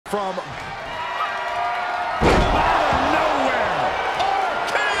from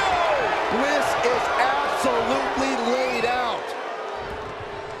Bliss is absolutely laid out.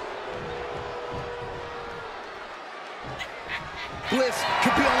 Bliss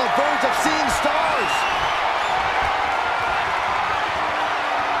could be on the verge of seeing stars.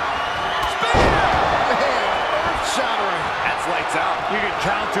 Spear! Man, earth-shattering. That's lights out. You can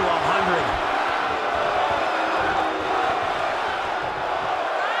count to 100.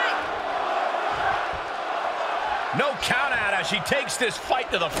 No count out as she takes this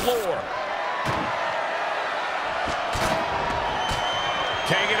fight to the floor.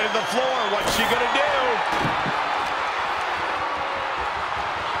 Taking it to the floor. What's she gonna do?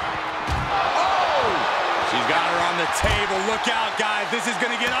 Oh! She's got her on the table. Look out, guys. This is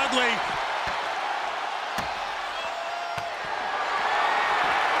gonna get ugly.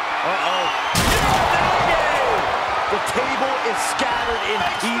 Uh-oh. The table is scattered in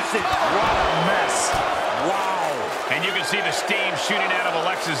pieces. What a mess. Wow. And you can see the steam shooting out of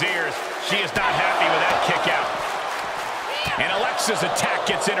Alexa's ears. She is not happy with that kick out. And Alexa's attack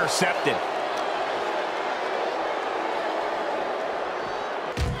gets intercepted.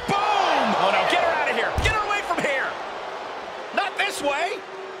 Boom! Oh, no, get her out of here. Get her away from here. Not this way.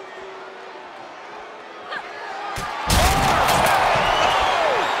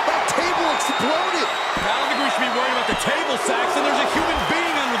 That table exploded. I don't think we should be worried about the table sacks, and there's a human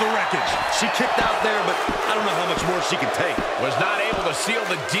being under the wreckage. She kicked out there, but I don't know how much more she can take. Was not able to seal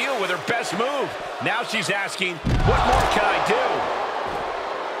the deal with her best move. Now she's asking, what more can I do?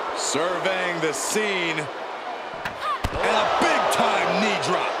 Surveying the scene. And a big-time knee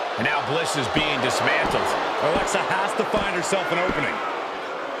drop. And now Bliss is being dismantled. Alexa has to find herself an opening.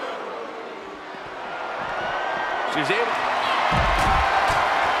 She's able.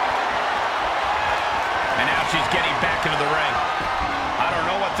 And now she's getting back into the ring. I don't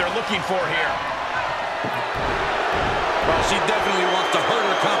know what they're looking for here. Well, she definitely wants to hurt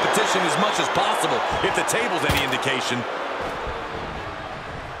her competition as much as possible, if the table's any indication.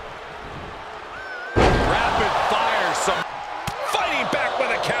 Rapid fire, some Fighting back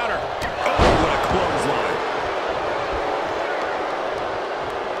with a counter. Oh, what a clothesline.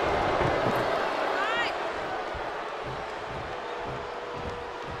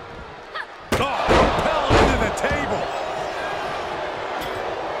 Oh, propelled into the table.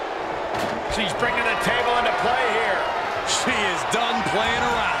 She's bringing the table into play here. She is done playing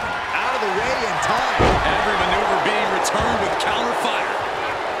around. Out of the way in time. Every maneuver being returned with counter fire.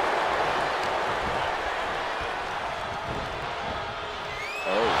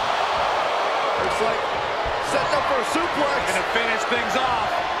 Oh. Looks like setting up for a suplex. Gonna finish things off.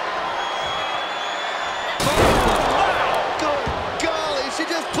 Good golly, she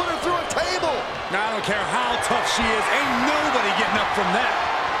just put her through a table. Now, I don't care how tough she is. Ain't nobody getting up from that.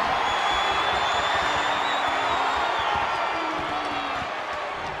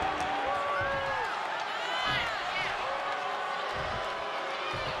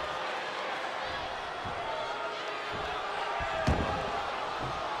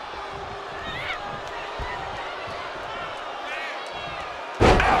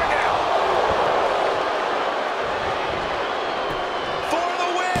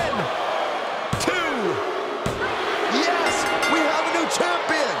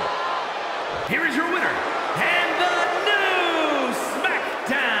 Here is your winner, and the new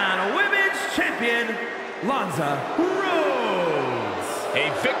SmackDown Women's Champion, Lana Rhoades. A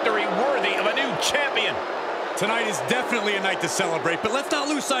victory worthy of a new champion. Tonight is definitely a night to celebrate, but let's not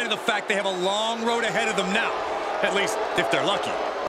lose sight of the fact they have a long road ahead of them now. At least, if they're lucky.